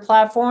speaker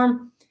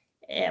platform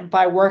and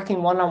by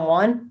working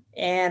one-on-one.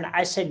 And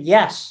I said,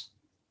 yes,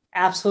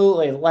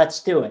 absolutely.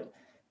 Let's do it.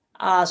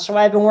 So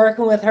I've been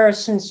working with her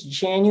since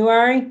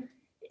January,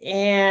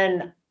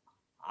 and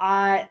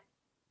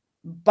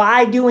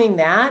by doing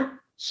that,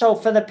 so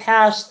for the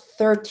past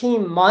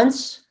 13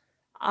 months,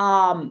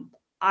 I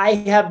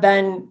have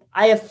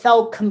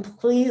felt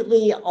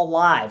completely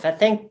alive. I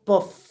think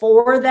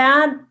before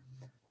that,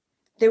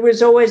 there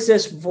was always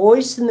this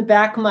voice in the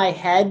back of my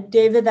head,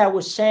 David, that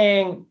was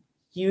saying,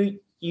 you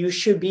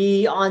should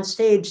be on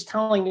stage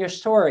telling your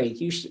story.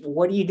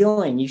 What are you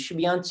doing? You should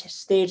be on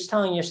stage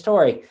telling your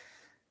story.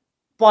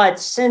 But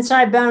since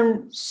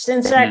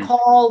that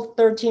call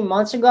 13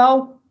 months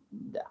ago,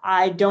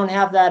 I don't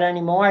have that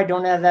anymore. I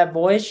don't have that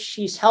voice.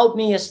 She's helped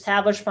me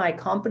establish my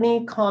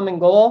company, Common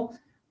Goal,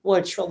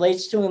 which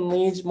relates to and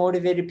leads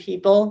motivated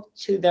people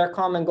to their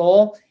common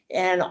goal,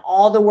 and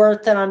all the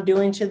work that I'm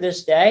doing to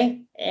this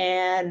day.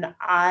 And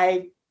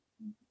I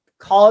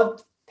call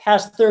it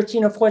past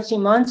 13 or 14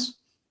 months,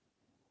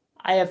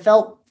 I have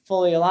felt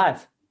fully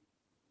alive.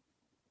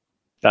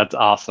 That's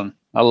awesome.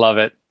 I love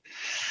it.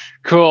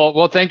 Cool.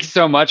 Well, thank you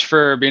so much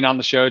for being on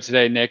the show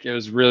today, Nick. It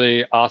was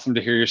really awesome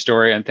to hear your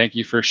story, and thank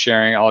you for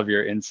sharing all of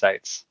your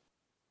insights.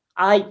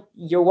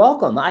 You're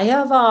welcome. I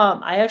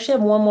actually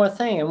have one more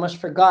thing I almost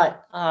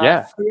forgot.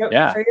 For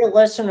your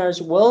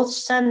listeners, we'll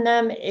send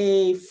them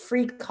a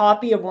free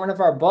copy of one of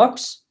our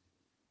books.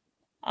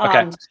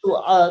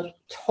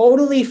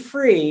 Totally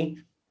free.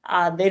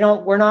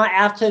 We're not,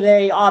 after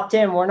they opt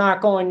in, we're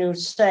not going to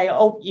say,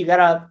 oh,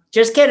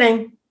 just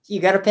kidding. You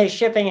got to pay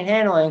shipping and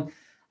handling.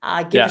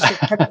 Give us a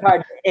credit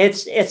card.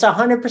 It's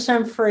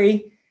 100%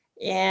 free,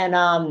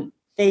 and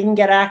they can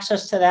get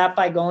access to that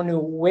by going to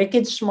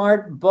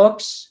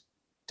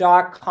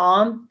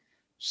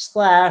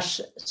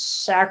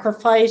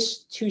wickedsmartbooks.com/sacrifice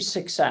to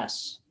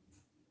success.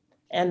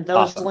 And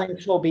those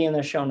links will be in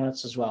the show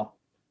notes as well.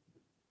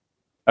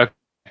 Okay,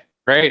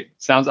 great.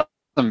 Sounds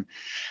awesome.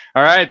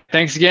 All right.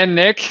 Thanks again,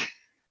 Nick.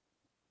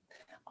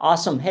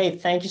 Awesome. Hey,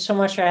 thank you so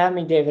much for having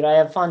me, David. I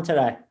had fun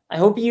today. I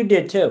hope you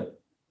did too.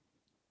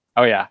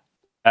 Oh, yeah.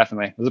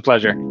 Definitely. It was a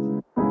pleasure.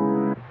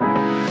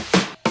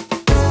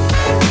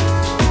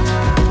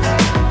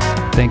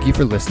 Thank you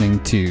for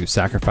listening to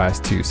Sacrifice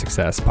to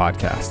Success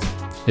podcast.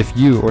 If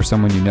you or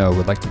someone you know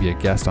would like to be a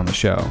guest on the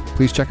show,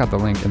 please check out the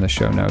link in the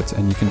show notes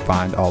and you can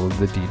find all of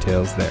the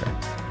details there.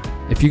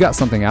 If you got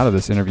something out of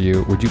this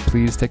interview, would you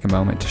please take a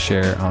moment to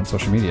share on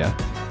social media?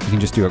 You can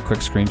just do a quick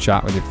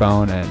screenshot with your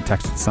phone and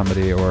text it to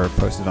somebody or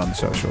post it on the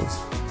socials.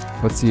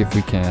 Let's see if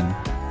we can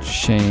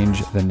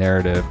change the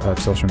narrative of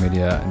social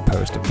media and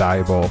post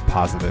valuable,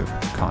 positive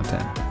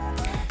content.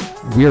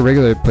 We are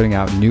regularly putting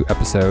out new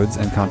episodes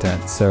and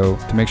content, so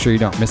to make sure you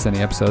don't miss any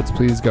episodes,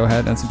 please go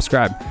ahead and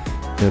subscribe.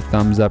 The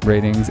thumbs up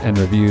ratings and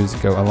reviews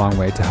go a long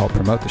way to help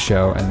promote the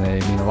show, and they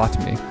mean a lot to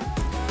me.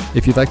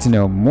 If you'd like to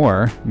know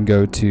more, you can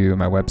go to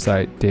my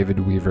website,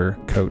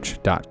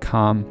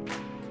 davidweavercoach.com,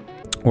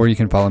 or you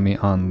can follow me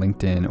on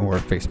LinkedIn or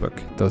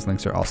Facebook. Those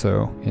links are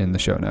also in the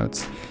show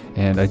notes.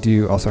 And I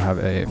do also have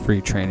a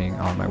free training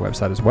on my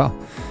website as well.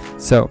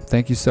 So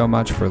thank you so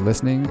much for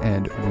listening,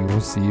 and we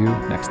will see you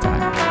next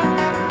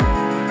time.